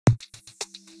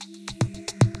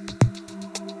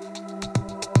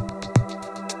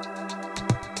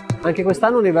Anche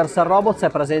quest'anno Universal Robots è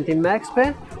presente in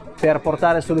Mecspe per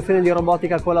portare soluzioni di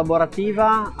robotica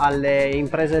collaborativa alle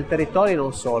imprese del territorio e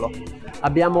non solo.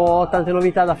 Abbiamo tante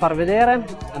novità da far vedere,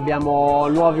 abbiamo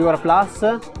il nuovo Viewer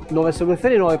Plus, nuove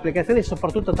soluzioni, nuove applicazioni e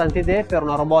soprattutto tante idee per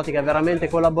una robotica veramente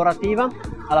collaborativa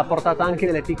alla portata anche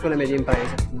delle piccole e medie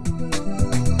imprese.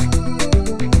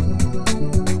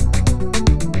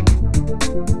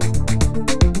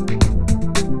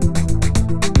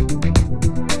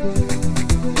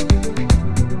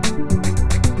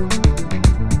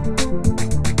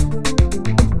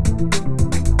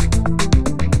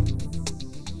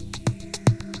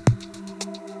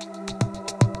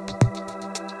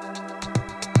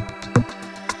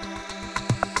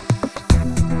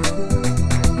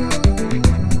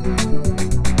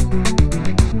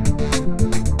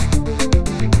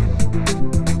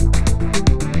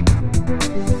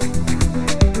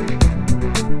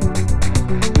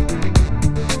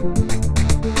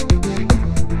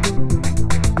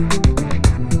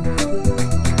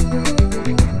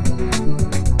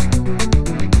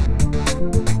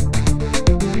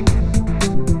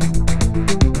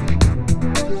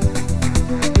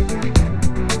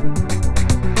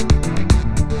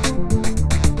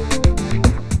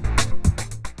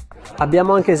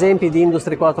 Abbiamo anche esempi di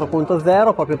Industry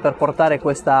 4.0 proprio per portare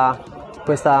questa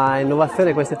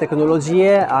innovazione, queste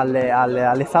tecnologie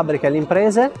alle fabbriche e alle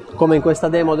imprese, come in questa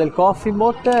demo del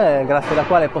coffebot, grazie alla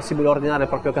quale è possibile ordinare il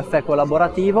proprio caffè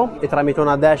collaborativo e tramite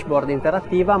una dashboard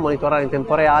interattiva monitorare in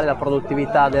tempo reale la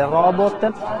produttività del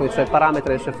robot, con i suoi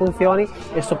parametri e le sue funzioni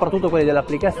e soprattutto quelli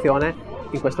dell'applicazione,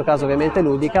 in questo caso ovviamente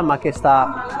ludica, ma che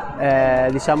sta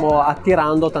diciamo,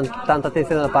 attirando tanta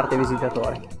attenzione da parte dei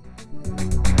visitatori.